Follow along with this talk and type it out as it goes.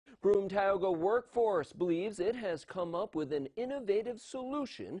Broome Tioga Workforce believes it has come up with an innovative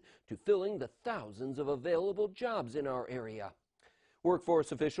solution to filling the thousands of available jobs in our area.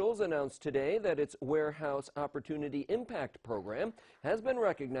 Workforce officials announced today that its Warehouse Opportunity Impact Program has been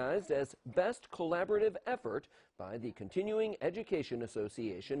recognized as Best Collaborative Effort by the Continuing Education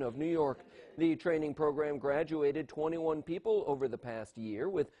Association of New York. The training program graduated 21 people over the past year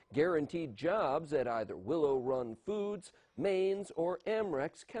with guaranteed jobs at either Willow Run Foods, Maine's, or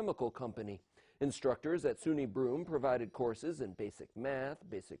Amrex Chemical Company. Instructors at SUNY Broome provided courses in basic math,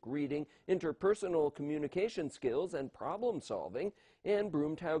 basic reading, interpersonal communication skills, and problem solving, and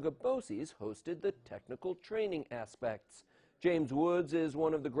Broome Tioga BOCES hosted the technical training aspects. James Woods is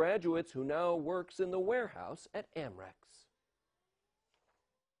one of the graduates who now works in the warehouse at Amrex.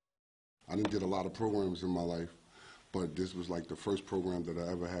 I did a lot of programs in my life, but this was like the first program that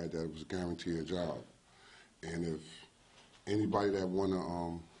I ever had that was guaranteed a job. And if anybody that want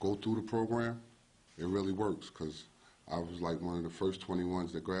to go through the program, it really works, because I was like one of the first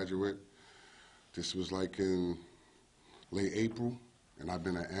 21s that graduate. This was like in late April, and I've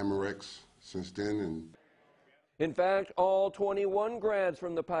been at Amrex since then. In fact, all 21 grads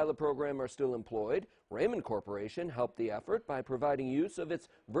from the pilot program are still employed. Raymond Corporation helped the effort by providing use of its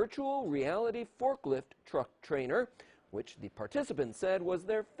virtual reality forklift truck trainer, which the participants said was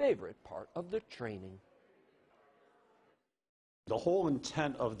their favorite part of the training. The whole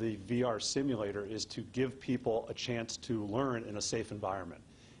intent of the VR simulator is to give people a chance to learn in a safe environment.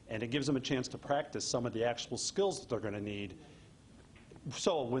 And it gives them a chance to practice some of the actual skills that they're going to need.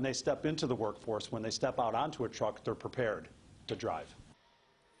 So when they step into the workforce, when they step out onto a truck, they're prepared to drive.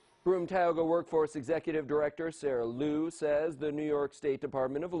 Broome Tioga Workforce Executive Director Sarah Liu says the New York State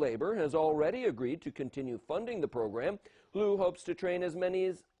Department of Labor has already agreed to continue funding the program. Liu hopes to train as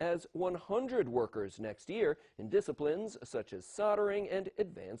many as 100 workers next year in disciplines such as soldering and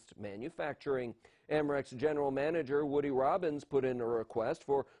advanced manufacturing. Amrex General Manager Woody Robbins put in a request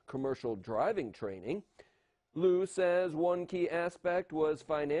for commercial driving training. Liu says one key aspect was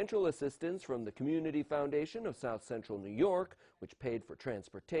financial assistance from the Community Foundation of South Central New York, which paid for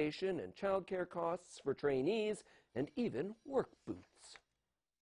transportation and child care costs for trainees and even work boots.